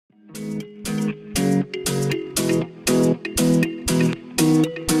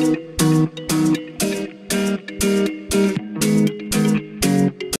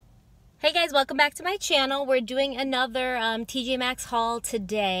welcome back to my channel. We're doing another TJ Maxx haul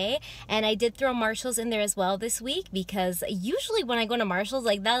today, and I did throw Marshalls in there as well this week because usually when I go to Marshalls,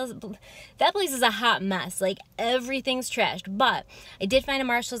 like that place is a hot mess. Like everything's trashed, but I did find a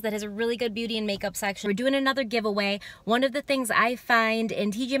Marshalls that has a really good beauty and makeup section. We're doing another giveaway. One of the things I find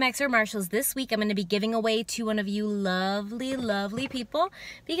in TJ Maxx or Marshalls this week, I'm going to be giving away to one of you lovely people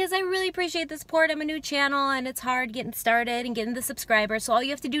because I really appreciate the support. I'm a new channel and it's hard getting started and getting the subscribers. So all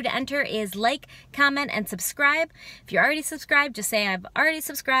you have to do to enter is like, comment, and subscribe. If you're already subscribed, just say I've already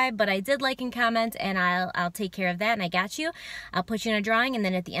subscribed, but I did like and comment, and I'll take care of that, and I got you. I'll put you in a drawing, and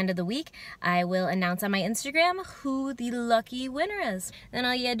then at the end of the week, I will announce on my Instagram who the lucky winner is. Then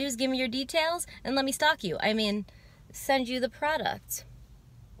all you gotta do is give me your details and let me stalk you. I mean, send you the product.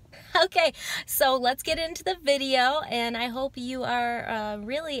 Okay, so let's get into the video, and I hope you are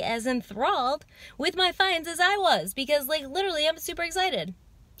really as enthralled with my finds as I was, because like literally I'm super excited.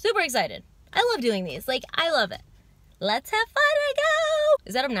 Super excited. I love doing these. Like, I love it. Let's have fun and go!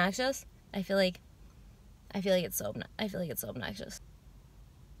 Is that obnoxious? I feel like it's so obnoxious.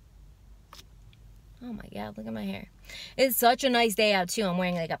 Oh my god, look at my hair. It's such a nice day out too. I'm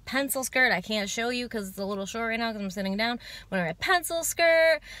wearing like a pencil skirt. I can't show you because it's a little short right now because I'm sitting down. I'm wearing a pencil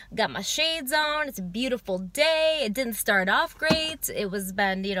skirt. Got my shades on. It's a beautiful day. It didn't start off great. It was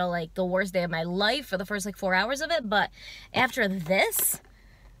been, you know, like the worst day of my life for the first like 4 hours of it. But after this,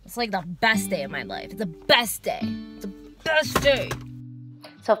 it's like the best day of my life. It's the best day. It's the best day.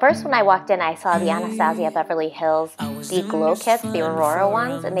 So first when I walked in, I saw the Anastasia Beverly Hills, the Glow Kits, the Aurora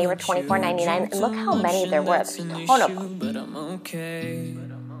ones, and they were $24.99. And look how many there were. There's a ton of them.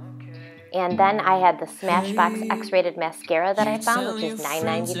 And then I had the Smashbox X-Rated Mascara that I found, which is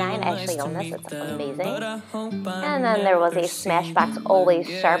 $9.99. I actually own this. It's amazing. And then there was a Smashbox Always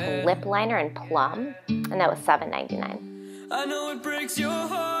Sharp Lip Liner in Plum, and that was $7.99. I know it breaks your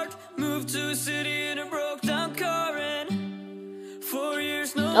heart. Moved to a city in a broke down car and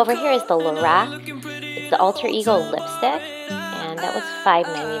over here is the Lorac. It's the Alter Ego lipstick, and that was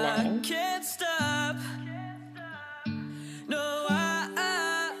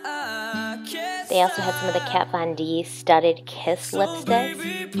 $5.99. They also had some of the Kat Von D Studded Kiss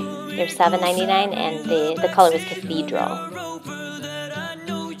lipsticks. They're $7.99, and the color was Cathedral.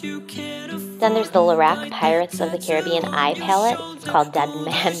 Then there's the Lorac Pirates of the Caribbean Eye Palette. It's called Dead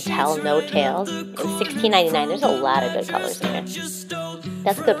Man Tell No Tales. It was $16.99. There's a lot of good colors in here.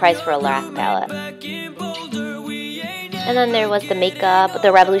 That's a good price for a Lorac palette. And then there was the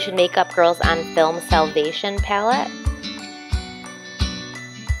Revolution Makeup Girls on Film Salvation palette.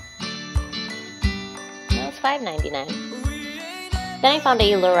 That was $5.99. Then I found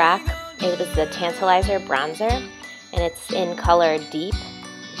a Lorac. It was the Tantalizer Bronzer, and it's in color Deep.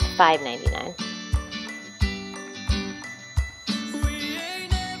 $5.99.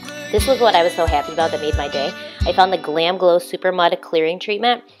 This was what I was so happy about that made my day. I found the Glamglow Super Mud Clearing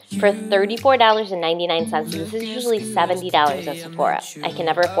Treatment for $34.99. This is usually $70 at Sephora. I can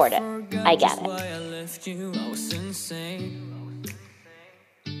never afford it. I get it.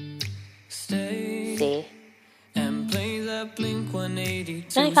 See? Then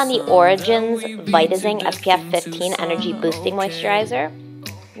I found the Origins Vitazing SPF 15 Energy Boosting Moisturizer.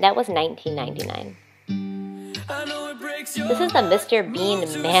 That was $19.99. This is the Mr. Bean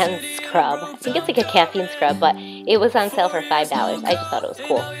Man Scrub. I think it's like a caffeine scrub, but it was on sale for $5. I just thought it was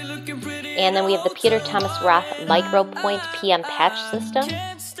cool. And then we have the Peter Thomas Roth Micro Point PM Patch System.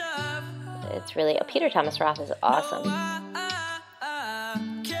 It's really, Peter Thomas Roth is awesome.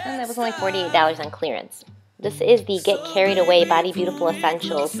 And that was only $48 on clearance. This is the Get Carried Away Body Beautiful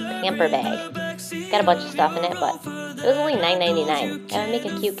Essentials Pamper Bag. Got a bunch of stuff in it, but it was only $9.99. That would make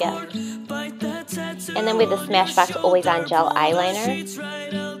a cute gift. And then we have the Smashbox Always On Gel Eyeliner.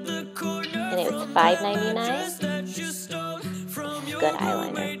 And it was $5.99. This is good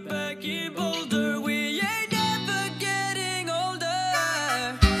eyeliner.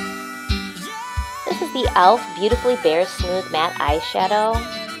 This is the e.l.f. Beautifully Bare Smooth Matte Eyeshadow.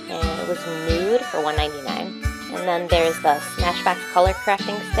 And it was nude for $1.99. And then there's the Smashbox Color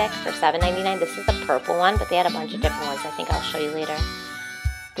Correcting Stick for $7.99. This is the purple one, but they had a bunch of different ones. I think I'll show you later.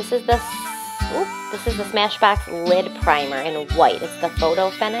 This is the Smashbox Lid Primer in white. It's the photo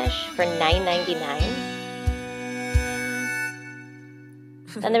finish for $9.99.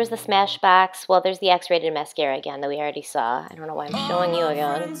 Then there's the Smashbox. Well, there's the X-Rated Mascara again that we already saw. I don't know why I'm showing you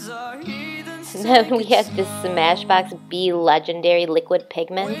again. And then we have this Smashbox B Legendary Liquid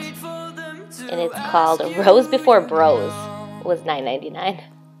Pigment. And it's called Rose Before Bros. It was $9.99.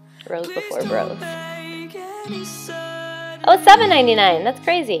 Rose Before Bros. Oh, it's $7.99. That's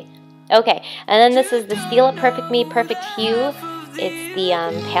crazy. Okay, and then this is the Stila Perfect Me Perfect Hue It's the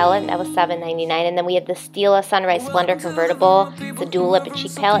palette, that was $7.99. And then we have the Stila Sunrise Splendor Convertible. It's a dual lip and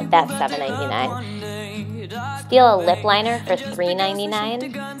cheek palette, that's $7.99. Stila lip liner for $3.99.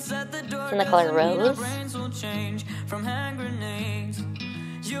 It's in the color Rose.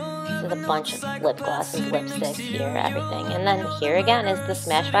 There's a bunch of lip gloss and lipsticks here, everything. And then here again is the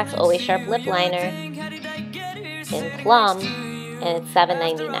Smashbox Always Sharp lip liner in Plum, and it's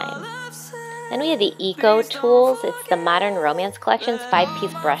 $7.99. Then we have the Eco Tools. It's the Modern Romance Collection's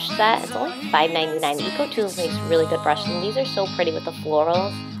 5-piece brush set. It's only $5.99. Eco Tools makes really good brushes, and these are so pretty with the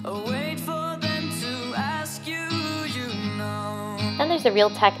florals. Then there's the Real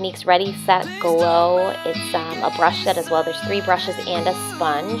Techniques Ready, Set, Glow. It's a brush set as well. There's 3 brushes and a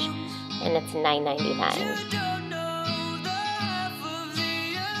sponge, and it's $9.99.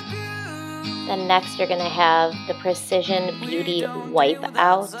 Then next you're going to have the Precision Beauty Wipe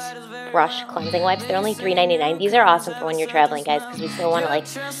Out Brush Cleansing Wipes. They're only $3.99. These are awesome for when you're traveling, guys, because we still want to like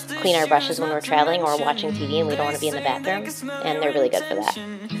clean our brushes when we're traveling or watching TV and we don't want to be in the bathroom, and they're really good for that.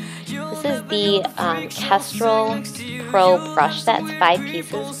 This is the Kestrel Pro Brush Set. It's 5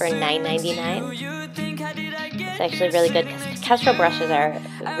 pieces for $9.99. It's actually really good because Kestrel brushes are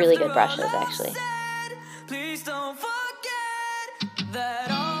really good brushes, actually.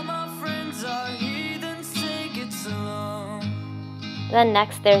 Then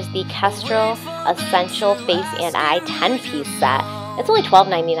next there's the Kestrel Essential Face and Eye 10-piece set. It's only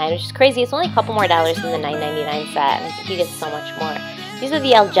 $12.99, which is crazy. It's only a couple more dollars than the $9.99 set, and I think you get so much more. These are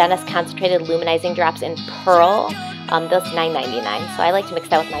the Algenist Concentrated Luminizing Drops in Pearl. That's $9.99, so I like to mix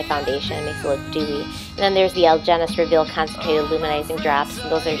that with my foundation. It makes it look dewy. And then there's the Algenist Reveal Concentrated Luminizing Drops.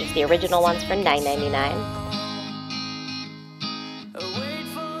 And those are just the original ones for $9.99.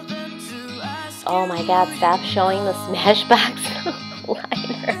 Oh my god, stop showing the Smashbox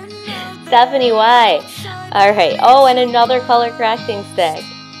liner. Stephanie, why? Alright, oh, and another color correcting stick.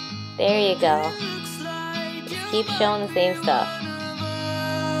 There you go. Just keep showing the same stuff.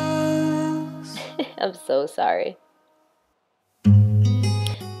 I'm so sorry.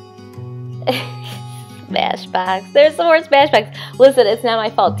 Smashbox. There's some more Smashbox. Listen, it's not my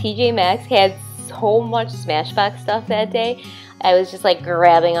fault. TJ Maxx had so much Smashbox stuff that day. I was just like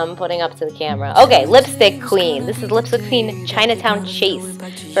grabbing them, putting up to the camera. Okay, Lipstick Queen. This is Lipstick Queen Chinatown Chase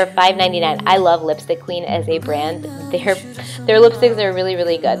for $5.99. I love Lipstick Queen as a brand. Their lipsticks are really,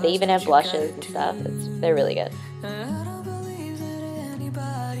 really good. They even have blushes and stuff. They're really good.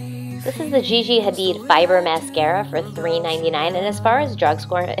 This is the Gigi Hadid Fiber Mascara for $3.99. And as far as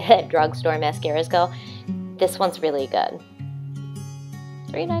drugstore mascaras go, this one's really good.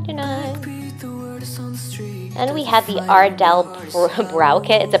 $3.99. And we have the Ardell Brow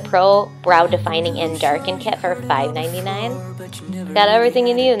Kit. It's a pro brow defining and darken kit for $5.99. Got everything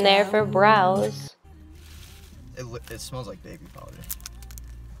you need in there for brows. It smells like baby powder.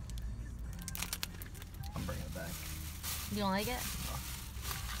 I'm bringing it back. You don't like it? No.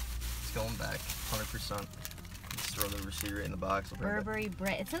 It's going back, 100%. Just throw the receipt right in the box. Burberry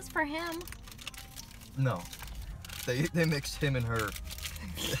Brit. It says for him. No. They mixed him and her.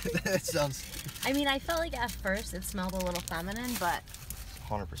 That sounds... I mean, I felt like at first it smelled a little feminine, but...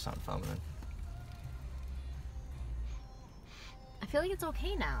 100% feminine. I feel like it's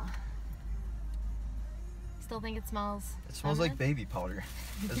okay now. Still think it smells feminine? Like baby powder.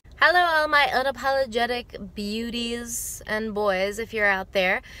 Hello, all my unapologetic beauties and boys, if you're out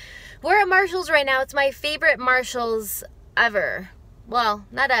there. We're at Marshalls right now. It's my favorite Marshalls ever. Well,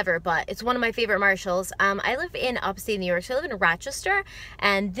 not ever, but it's one of my favorite Marshalls. I live in upstate New York, so I live in Rochester,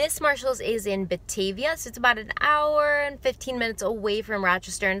 and this Marshalls is in Batavia, so it's about an hour and 15 minutes away from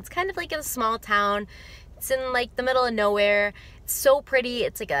Rochester, and it's kind of like in a small town. It's in like the middle of nowhere. It's so pretty.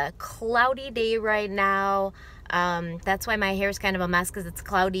 It's like a cloudy day right now. That's why my hair is kind of a mess, because it's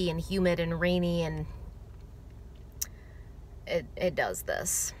cloudy and humid and rainy, and it does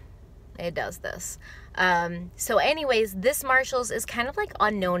this. It does this. So anyways, this Marshalls is kind of like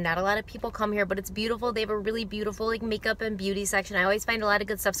unknown. Not a lot of people come here, but it's beautiful. They have a really beautiful like makeup and beauty section. I always find a lot of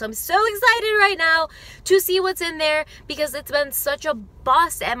good stuff. So I'm so excited right now to see what's in there, because it's been such a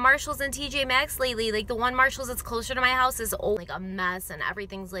bust at Marshalls and TJ Maxx lately. Like the one Marshalls that's closer to my house is like a mess, and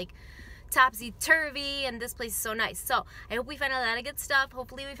everything's like topsy-turvy, and this place is so nice. So I hope we find a lot of good stuff.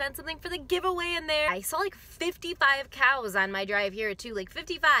 Hopefully we find something for the giveaway in there. I saw like 55 cows on my drive here too, like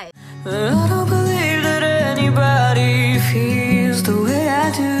 55. But I don't believe that anybody feels the way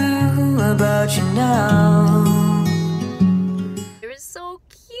I do about you now. They're so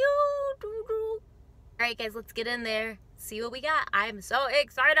cute. Alright guys, let's get in there, see what we got. I'm so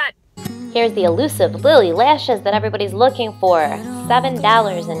excited. Here's the elusive Lily lashes that everybody's looking for.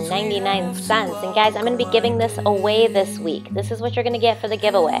 $7.99. And guys, I'm going to be giving this away this week. This is what you're going to get for the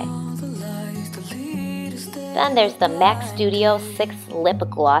giveaway. Then there's the MAC Studio 6 Lip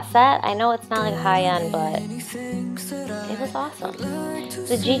Gloss Set. I know it's not like high-end, but it was awesome.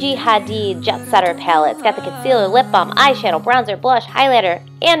 The Gigi Hadid Jet Setter Palette. It's got the concealer, lip balm, eyeshadow, bronzer, blush, highlighter,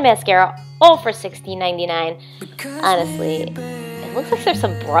 and mascara, all for $16.99. Honestly, it looks like there's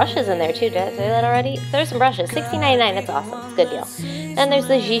some brushes in there too. Did I say that already? There's some brushes. $16.99. It's awesome. It's a good deal. Then there's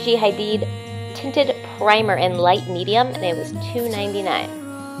the Gigi Hadid Tinted Primer in light medium, and it was $2.99.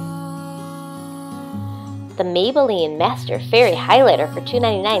 The Maybelline Master Fairy Highlighter for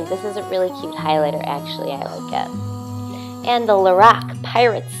 $2.99. This is a really cute highlighter, actually. I like it. And the Lorac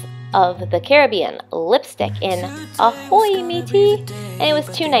Pirates of the Caribbean lipstick in Ahoy Matey, and it was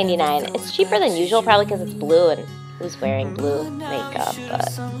 $2.99. It's cheaper than usual, probably because it's blue, and who's wearing blue makeup?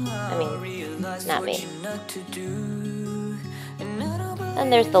 But I mean, not me. Then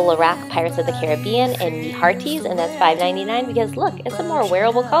there's the Lorac Pirates of the Caribbean in Me Hearties, and that's $5.99 because look, it's a more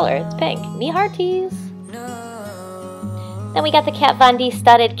wearable color. It's pink. Me Hearties. Then we got the Kat Von D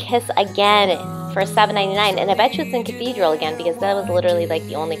Studded Kiss again for $7.99, and I bet you it's in Cathedral again because that was literally like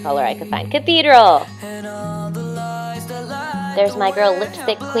the only color I could find. Cathedral! There's my girl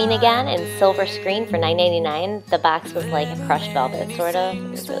Lipstick Queen again in Silver Screen for $9.99. The box was like a crushed velvet, sort of. It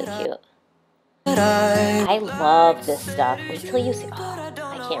was really cute. I love this stuff. Wait till you see. Oh,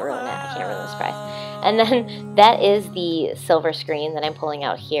 I can't ruin it. I can't ruin this prize. And then that is the Silver Screen that I'm pulling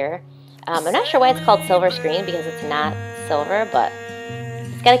out here. I'm not sure why it's called Silver Screen because it's not silver, but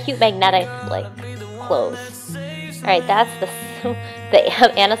it's got a cute magnetic like close. All right, that's the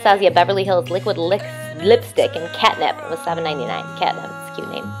Anastasia Beverly Hills Liquid Lipstick in Catnip. It was $7.99. Catnip, it's a cute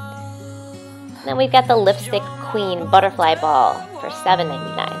name. And then we've got the Lipstick Queen Butterfly Ball for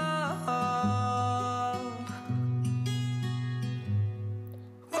 $7.99.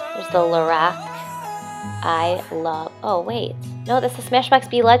 There's the Lorac I Love. Oh wait, no, this is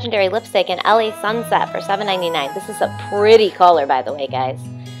Smashbox B Legendary Lipstick in LA Sunset for $7.99. This is a pretty color, by the way, guys.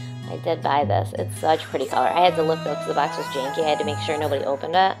 I did buy this. It's such a pretty color. I had to look though because the box was janky. I had to make sure nobody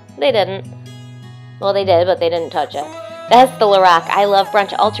opened it. They didn't. Well, they did, but they didn't touch it. That's the Lorac I Love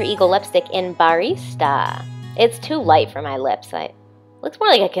Brunch Ultra Eagle Lipstick in Barista. It's too light for my lips. Looks more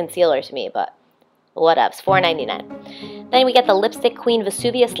like a concealer to me, but what else? $4.99. Then we get the Lipstick Queen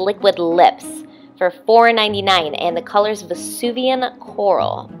Vesuvius Liquid Lips for $4.99, and the color's Vesuvian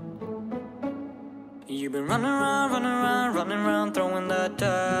Coral. You've been running around, throwing that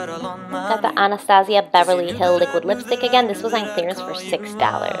dirt all on my Got the Anastasia Beverly Hills Liquid Lipstick again. This was on clearance for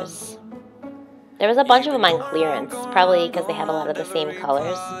 $6. There was a bunch of them on clearance, probably because they have a lot of the same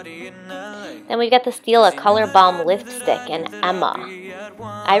colors. Then we've got the Stila Color Balm Lipstick in Emma.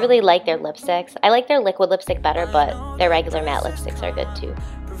 I really like their lipsticks. I like their liquid lipstick better, but their regular matte lipsticks are good too.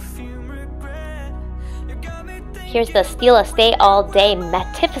 Here's the Stila Stay All Day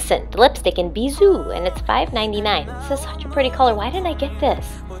Magnificent Lipstick in Bisou, and it's $5.99. This is such a pretty color. Why didn't I get this?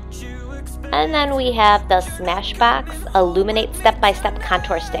 And then we have the Smashbox Illuminate Step-by-Step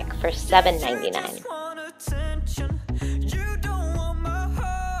Contour Stick for $7.99.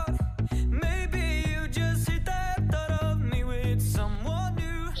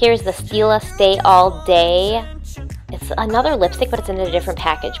 Here's the Stila Stay All Day. It's another lipstick, but it's in a different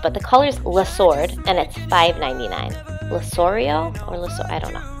package. But the color's La Sword, and it's $5.99. Lasorio or Lasor? I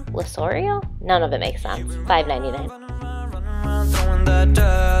don't know. Lasorio? None of it makes sense. $5.99.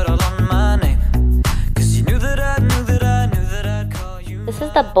 This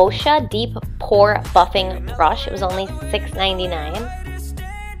is the Boscia Deep Pore Buffing Brush. It was only $6.99.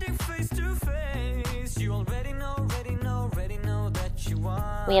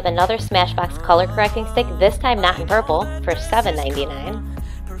 We have another Smashbox color correcting stick, this time not in purple, for $7.99.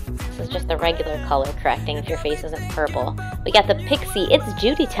 This is just the regular color correcting if your face isn't purple. We got the Pixie It's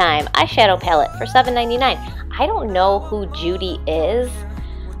Judy Time eyeshadow palette for $7.99. I don't know who Judy is,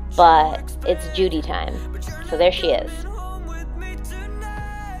 but it's Judy time. So there she is.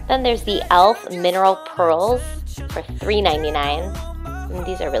 Then there's the e.l.f. Mineral Pearls for $3.99.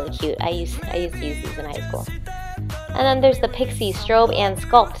 These are really cute. I used to use these in high school. And then there's the Pixie Strobe and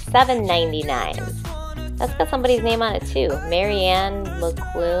Sculpt, $7.99. That's got somebody's name on it too. Marianne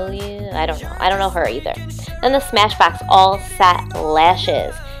McQuillian. I don't know. I don't know her either. Then the Smashbox All Set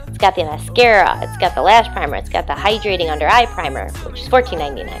Lashes. It's got the mascara. It's got the lash primer. It's got the hydrating under eye primer, which is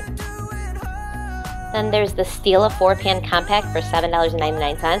 $14.99. Then there's the Stila 4-pan compact for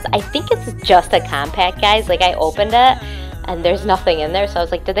 $7.99. I think it's just a compact, guys. Like, I opened it and there's nothing in there, so I was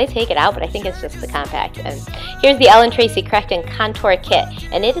like, did they take it out? But I think it's just the compact. And here's the Ellen Tracy Correct and Contour Kit,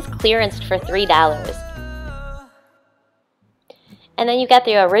 and it is clearanced for $3. And then you got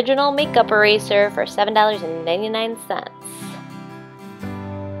the original makeup eraser for $7.99.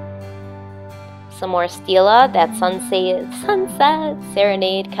 Some more Stila, that Sunset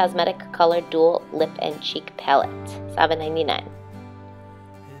Serenade Cosmetic Color Dual Lip and Cheek Palette, $7.99.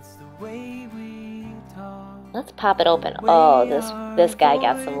 Let's pop it open. Oh, this guy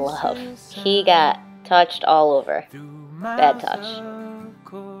got some love. He got touched all over. Bad touch.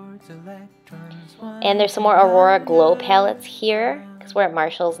 And there's some more Aurora Glow palettes here, because we're at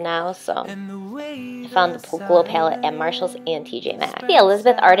Marshalls now, so I found the Glow palette at Marshalls and TJ Maxx. The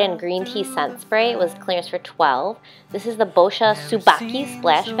Elizabeth Arden Green Tea Scent Spray was clearance for $12. This is the Boscia Subaki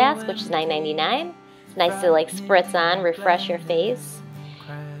Splash Mask, which is $9.99. It's nice to like spritz on, refresh your face.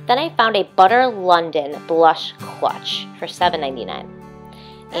 Then I found a Butter London Blush Clutch for $7.99.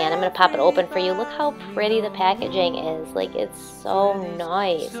 And I'm going to pop it open for you. Look how pretty the packaging is. Like, it's so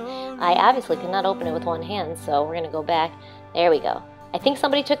nice. I obviously could not open it with one hand, so we're going to go back. There we go. I think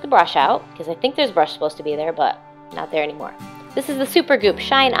somebody took the brush out, because I think there's brush supposed to be there, but not there anymore. This is the Supergoop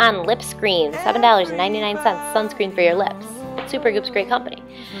Shine On Lip Screen, $7.99 sunscreen for your lips. Supergoop's great company.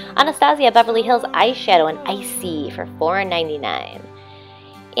 Anastasia Beverly Hills Eyeshadow in Icy for $4.99.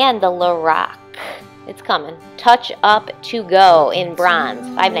 And the Lorac, it's coming. Touch Up To Go in bronze,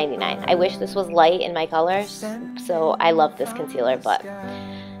 $5.99. I wish this was light in my colors, so I love this concealer, but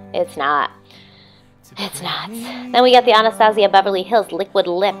it's not. It's not. Then we got the Anastasia Beverly Hills Liquid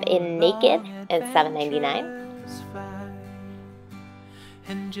Lip in Naked at $7.99.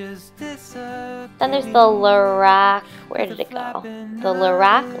 Then there's the Lorac, where did it go? The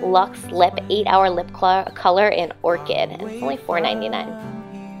Lorac Luxe Lip 8-Hour Lip Color in Orchid, and it's only $4.99.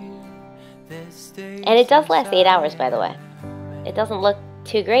 And it does last 8 hours, by the way. It doesn't look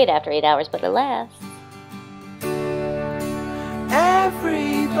too great after 8 hours, but it lasts.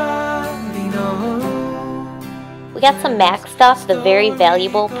 Everybody knows. We got some MAC stuff, the Very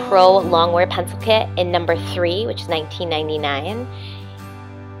Valuable Pro Longwear Pencil Kit in number 3, which is $19.99.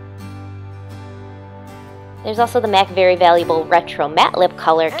 There's also the MAC Very Valuable Retro Matte Lip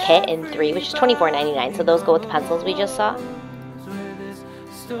Color Kit in 3, which is $24.99. So those go with the pencils we just saw.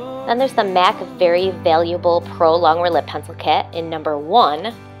 Then there's the MAC Very Valuable Pro Longwear Lip Pencil Kit in number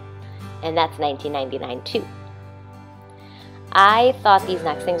 1, and that's $19.99 too. I thought these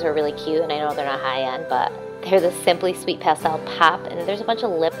next things were really cute, and I know they're not high-end, but they're the Simply Sweet Pastel Pop, and there's a bunch of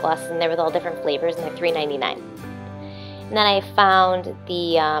lip glosses in there with all different flavors, and they're $3.99. And then I found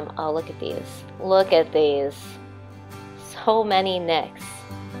the, oh, look at these. Look at these. So many NYX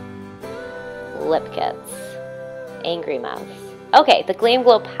lip kits. Angry Mouse. Okay, the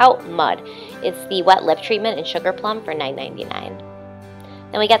Glamglow Pout Mud. It's the wet lip treatment in Sugar Plum for $9.99.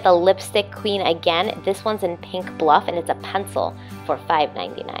 Then we got the Lipstick Queen again. This one's in Pink Bluff, and it's a pencil for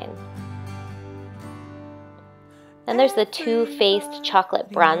 $5.99. Then there's the Too Faced Chocolate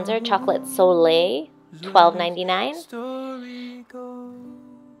Bronzer, Chocolate Soleil, $12.99.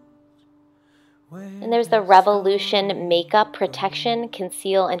 And there's the Revolution Makeup Protection,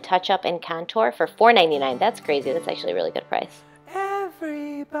 Conceal and Touch Up and Contour for $4.99. That's crazy. That's actually a really good price.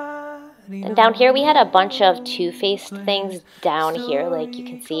 And down here we had a bunch of Too Faced things down here, like you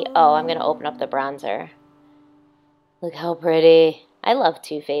can see. Oh, I'm going to open up the bronzer. Look how pretty. I love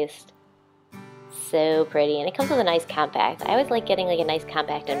Too Faced. So pretty. And it comes with a nice compact. I always like getting like a nice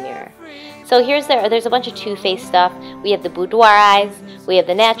compact and mirror. So there's a bunch of Too Faced stuff. We have the Boudoir Eyes. We have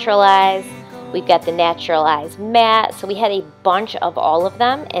the Natural Eyes. We've got the Natural Eyes Matte. So we had a bunch of all of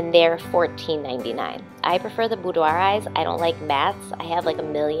them, and they're $14.99. I prefer the Boudoir Eyes. I don't like mattes. I have like a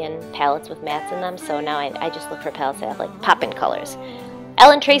million palettes with mattes in them, so now I just look for palettes that have like pop-in colors.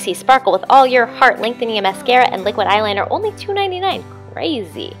 Ellen Tracy Sparkle with All Your Heart Lengthening Mascara and Liquid Eyeliner, only $2.99.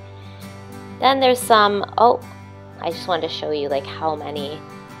 Crazy. Then there's some, oh, I just wanted to show you like how many,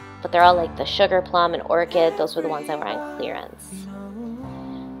 but they're all like the Sugar Plum and Orchid. Those were the ones that were on clearance.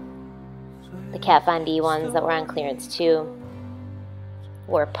 The Kat Von D ones that were on clearance too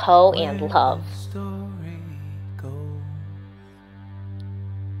were Poe and Love.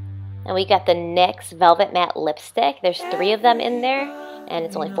 And we got the NYX Velvet Matte Lipstick. There's 3 of them in there, and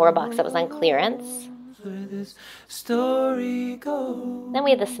it's only $4. That was on clearance. Then we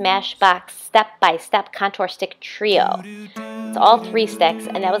have the Smashbox Step by Step Contour Stick Trio. It's all 3 sticks,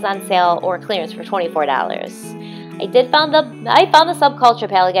 and that was on sale or clearance for $24. I found the Subculture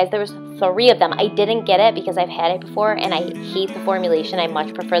Palette, guys. There was 3 of them. I didn't get it because I've had it before, and I hate the formulation. I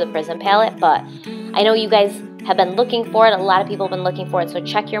much prefer the Prism palette, but I know you guys have been looking for it. A lot of people have been looking for it, so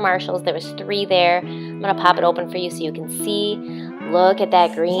check your Marshalls. There was 3 there. I'm going to pop it open for you so you can see. Look at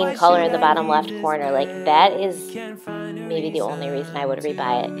that green color in the bottom left corner. Like, that is maybe the only reason I would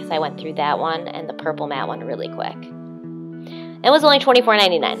rebuy it, because I went through that one and the purple matte one really quick. It was only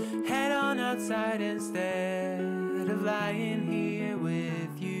 $24.99. Head on outside instead of lying here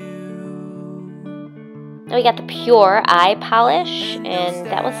with you. Then we got the Pure Eye Polish, and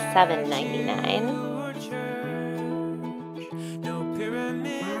that was $7.99.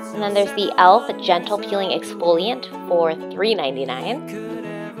 And then there's the e.l.f. Gentle Peeling Exfoliant for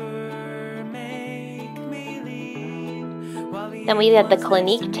 $3.99. Then we had the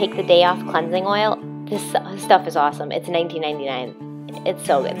Clinique Take the Day Off Cleansing Oil. This stuff is awesome. It's $19.99. It's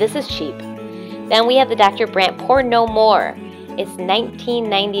so good. This is cheap. Then we have the Dr. Brandt Pour No More. It's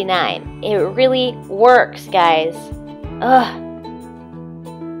 $19.99. It really works, guys. Ugh.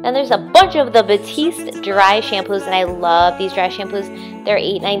 Then there's a bunch of the Batiste dry shampoos, and I love these dry shampoos. They're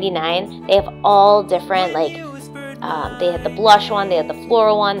 $8.99. They have all different, like, they had the blush one, they had the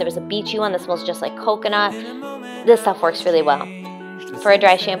floral one, there was a beachy one that smells just like coconut. This stuff works really well. For a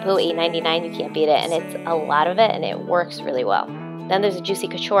dry shampoo, $8.99, you can't beat it, and it's a lot of it, and it works really well. Then there's a Juicy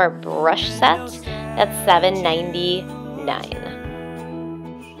Couture brush set. That's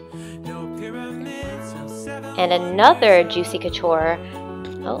 $7.99. And another Juicy Couture,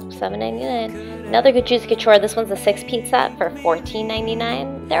 $7.99. Another good Juicy Couture. This one's a 6-piece set for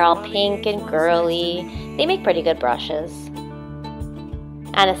 $14.99. They're all pink and girly. They make pretty good brushes.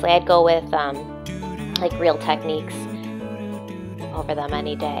 Honestly, I'd go with like Real Techniques over them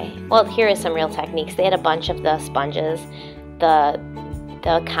any day. Well, here is some Real Techniques. They had a bunch of the sponges. The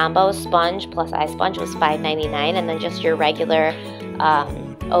combo sponge plus eye sponge was $5.99, and then just your regular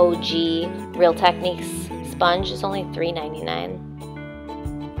OG Real Techniques sponge is only $3.99.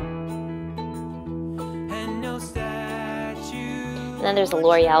 And then there's a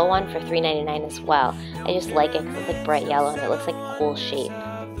L'Oreal one for $3.99 as well. I just like it because it's like bright yellow and it looks like a cool shape.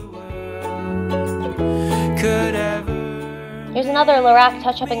 Here's another Lorac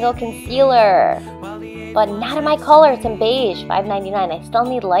Touch Up and Go Concealer. But not in my color, it's in beige, $5.99. I still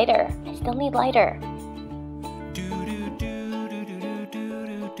need lighter.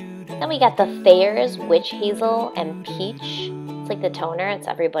 Then we got the Thayer's Witch Hazel and Peach. It's like the toner, it's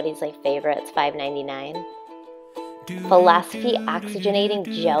everybody's like favorite. It's $5.99. Philosophy Oxygenating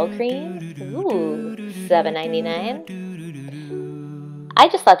Gel Cream. Ooh, $7.99. I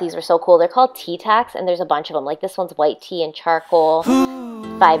just thought these were so cool. They're called Tjmaxx, and there's a bunch of them. Like this one's white tea and charcoal,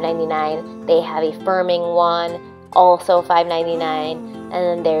 $5.99. They have a firming one, also $5.99. And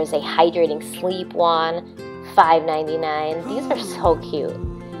then there's a hydrating sleep one, $5.99. These are so cute.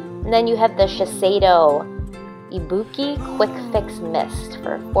 And then you have the Shiseido Ibuki Quick Fix Mist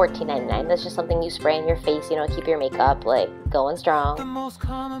for $14.99. That's just something you spray in your face, you know, keep your makeup like going strong.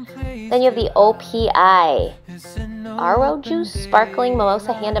 Then you have the OPI Aro Juice Sparkling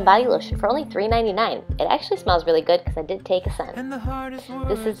Mimosa Hand and Body Lotion for only $3.99. It actually smells really good because I did take a scent.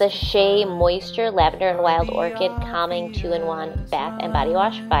 This is the Shea Moisture Lavender and Wild Orchid Calming 2-in-1 Bath and Body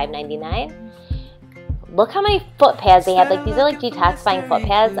Wash, $5.99. Look how many foot pads they had. Like, these are like detoxifying foot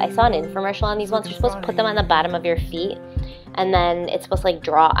pads. I saw an infomercial on these ones. You're supposed to put them on the bottom of your feet, and then it's supposed to like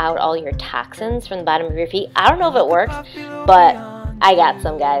draw out all your toxins from the bottom of your feet. I don't know if it works, but I got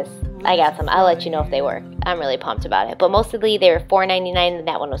some, guys. I got some. I'll let you know if they work. I'm really pumped about it. But mostly they were $4.99, and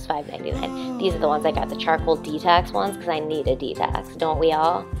that one was $5.99. These are the ones I got, the charcoal detox ones, because I need a detox. Don't we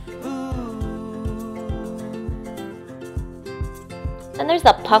all? Then there's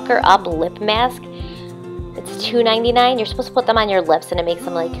the Pucker Up Lip Mask. It's $2.99. You're supposed to put them on your lips and it makes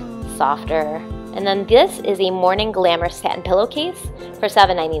them like softer. And then this is a Morning Glamour satin pillowcase for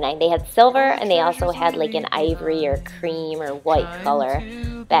 $7.99. They had silver and they also had like an ivory or cream or white color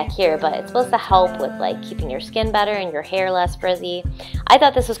back here, but it's supposed to help with like keeping your skin better and your hair less frizzy. I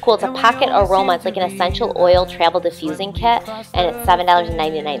thought this was cool. It's a Pocket Aroma. It's like an essential oil travel diffusing kit, and it's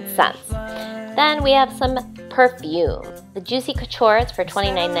 $7.99. Then we have some perfume. The Juicy Couture, it's for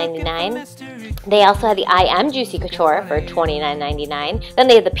 $29.99. They also had the I Am Juicy Couture for $29.99. Then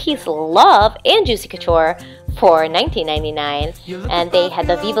they had the Peace, Love, and Juicy Couture for $19.99. And they had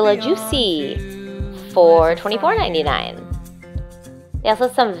the Viva La Juicy for $24.99. They also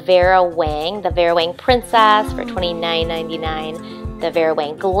had some Vera Wang, the Vera Wang Princess for $29.99. The Vera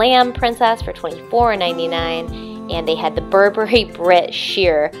Wang Glam Princess for $24.99. And they had the Burberry Brit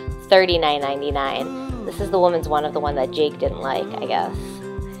Sheer, $39.99. This is the woman's one of the one that Jake didn't like, I guess.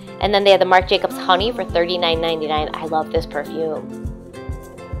 And then they had the Marc Jacobs Honey for $39.99. I love this perfume.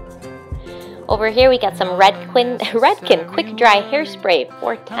 Over here we got some Redken Quick Dry Hairspray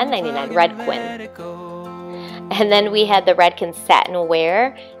for $10.99. Redken. And then we had the Redken Satin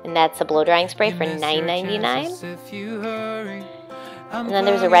Wear, and that's a blow drying spray for $9.99. And then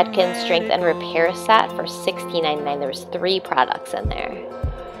there's a Redken Strength and Repair set for $16.99. There was 3 products in there.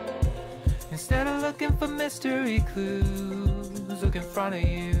 Instead of looking for mystery clues, look in front of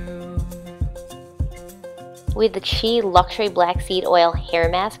you. We have the Chi Luxury Black Seed Oil Hair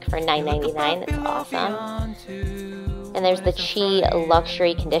Mask for $9.99. That's awesome. And there's the Chi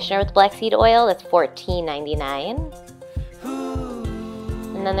Luxury Conditioner with Black Seed Oil. That's $14.99.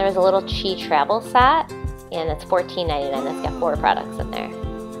 And then there's a little Chi Travel Set, and it's $14.99. That's got 4 products in there.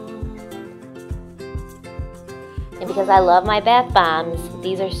 And because I love my bath bombs,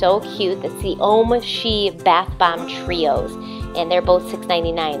 these are so cute. That's the Chi Bath Bomb Trios, and they're both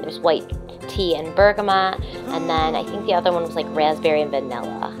 $6.99. There's white tea and bergamot, and then I think the other one was like raspberry and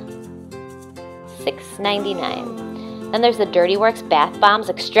vanilla. $6.99. Then there's the Dirty Works Bath Bombs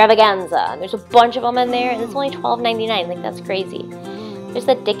Extravaganza, and there's a bunch of them in there, and it's only $12.99. Like, that's crazy. There's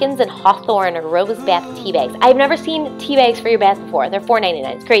the Dickens and Hawthorne Rose Bath Tea Bags. I've never seen tea bags for your bath before. They're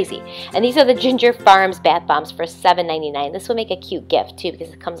 $4.99. It's crazy. And these are the Ginger Farms Bath Bombs for $7.99. This would make a cute gift too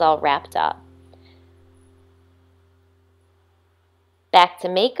because it comes all wrapped up. Back to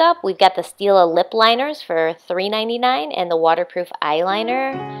makeup, we've got the Stila lip liners for $3.99, and the waterproof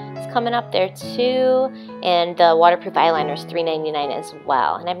eyeliner is coming up there too. And the waterproof eyeliner is $3.99 as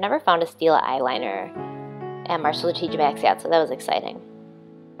well. And I've never found a Stila eyeliner at Marshalls or TJ Maxx yet, so that was exciting.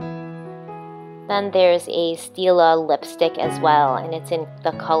 Then there's a Stila lipstick as well, and it's in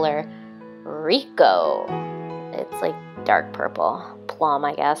the color Rico. It's like dark purple, plum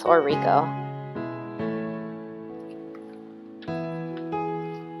I guess, or Rico.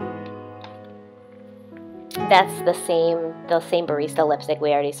 That's the same barista lipstick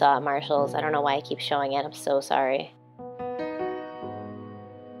we already saw at Marshalls. I don't know why I keep showing it. I'm so sorry.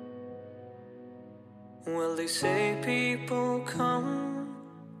 Well, they say people come,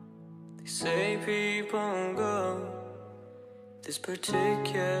 they say people go. This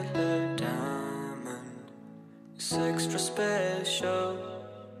particular diamond is extra special.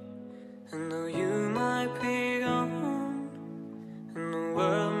 And though you might be gone, and the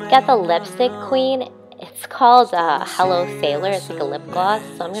world may Got the lipstick queen. It's called Hello Sailor. It's like a lip gloss.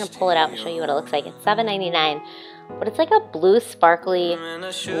 So I'm going to pull it out and show you what it looks like. It's $7.99. But it's like a blue sparkly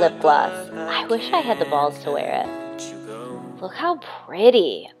lip gloss. I wish I had the balls to wear it. Look how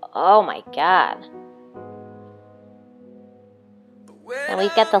pretty. Oh my god. And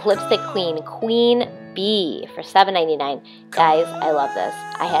we've got the lipstick queen, Queen Bee, for $7.99. Guys, I love this.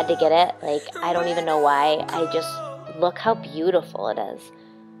 I had to get it. Like, I don't even know why. Look how beautiful it is.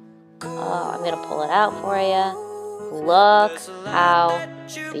 Oh, I'm going to pull it out for you. Look how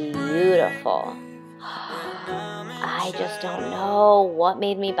beautiful. I just don't know what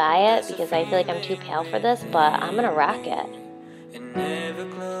made me buy it because I feel like I'm too pale for this, but I'm going to rock it.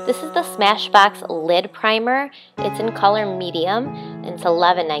 This is the Smashbox Lid Primer. It's in color medium, and it's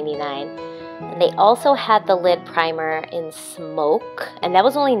 $11.99. And they also had the lid primer in smoke, and that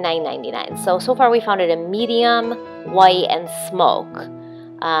was only $9.99. So far we found it in medium, white, and smoke.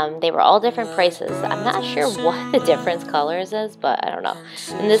 They were all different prices. I'm not sure what the difference colors is, but I don't know.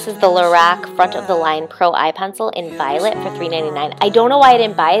 And this is the Lorac Front of the Line Pro Eye Pencil in Violet for $3.99. I don't know why I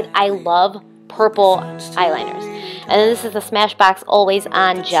didn't buy it. I love purple eyeliners. And then this is the Smashbox Always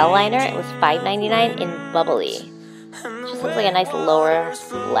On Gel Liner. It was $5.99 in Bubbly. It just looks like a nice lower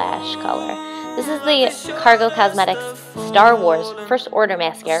lash color. This is the Cargo Cosmetics Star Wars First Order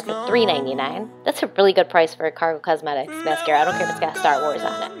Mascara for $3.99. That's a really good price for a Cargo Cosmetics mascara. I don't care if it's got Star Wars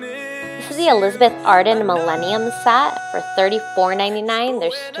on it. This is the Elizabeth Arden Millennium set for $34.99.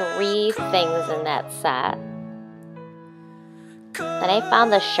 There's 3 things in that set. Then I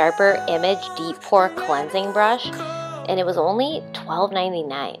found the Sharper Image Deep Pore Cleansing Brush, and it was only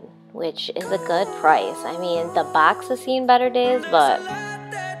 $12.99, which is a good price. I mean, the box has seen better days, but...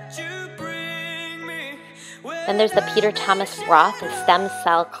 Then there's the Peter Thomas Roth Stem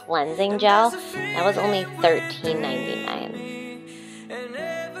Cell Cleansing Gel. That was only $13.99.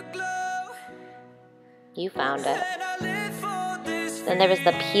 You found it. Then there was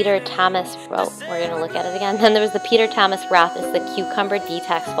the Peter Thomas, we're going to look at it again. Then there was the Peter Thomas Roth. It's the Cucumber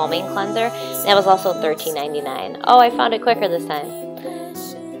Detox Foaming Cleanser. That was also $13.99. Oh, I found it quicker this time.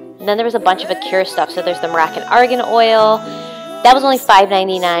 And then there was a bunch of Acure stuff. So there's the Moroccan Argan Oil. That was only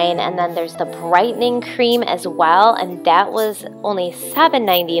 $5.99, and then there's the brightening cream as well, and that was only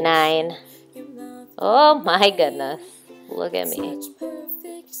 $7.99. Oh my goodness. Look at me.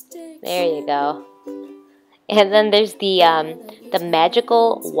 There you go. And then there's the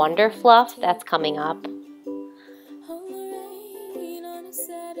Magical Wonder Fluff that's coming up.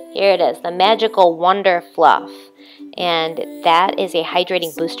 Here it is, the Magical Wonder Fluff. And that is a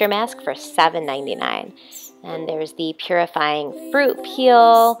hydrating booster mask for $7.99. And there's the Purifying Fruit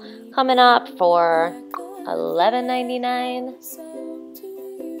Peel coming up for $11.99.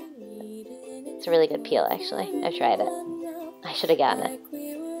 It's a really good peel, actually. I've tried it. I I should have gotten it.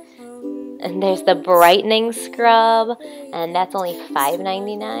 And there's the brightening scrub, and that's only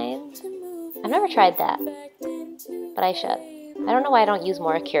 $5.99. I've never tried that, but I should. I don't know why I don't use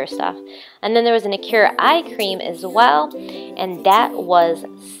more Acure stuff. And then there was an Acure eye cream as well, and that was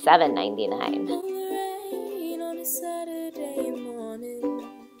 $7.99.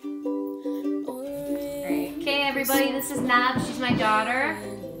 Okay, everybody, this is Nab. She's my daughter.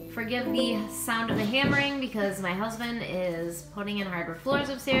 Forgive the sound of the hammering because my husband is putting in hardwood floors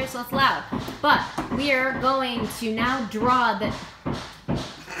upstairs, so it's loud. But we are going to now draw the...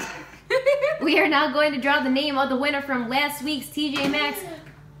 We are now going to draw the name of the winner from last week's TJ Maxx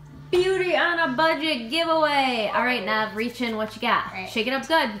Beauty on a Budget giveaway. All right, Nav, reach in. What you got? Right. Shake it up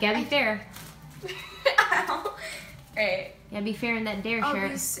good. You gotta be fair. Ow. Right. You gotta be fair in that dare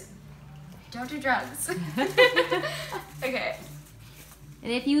shirt. Don't do drugs. Okay.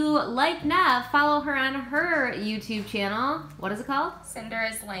 And if you like Nav, follow her on her YouTube channel. What is it called? Cinder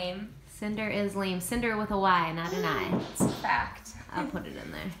is lame. Cinder is lame. Cinder with a Y, not an I. It's a fact. I'll put it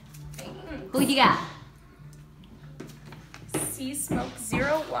in there. Thanks. Who you got? Sea Smoke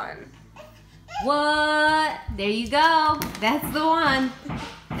 01. What? There you go. That's the one.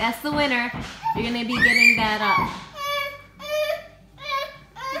 That's the winner. You're gonna be getting that up.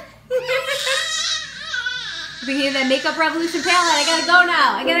 If you hear that Makeup Revolution palette, I gotta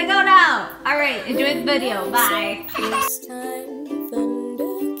go now. All right, enjoy the video. Bye.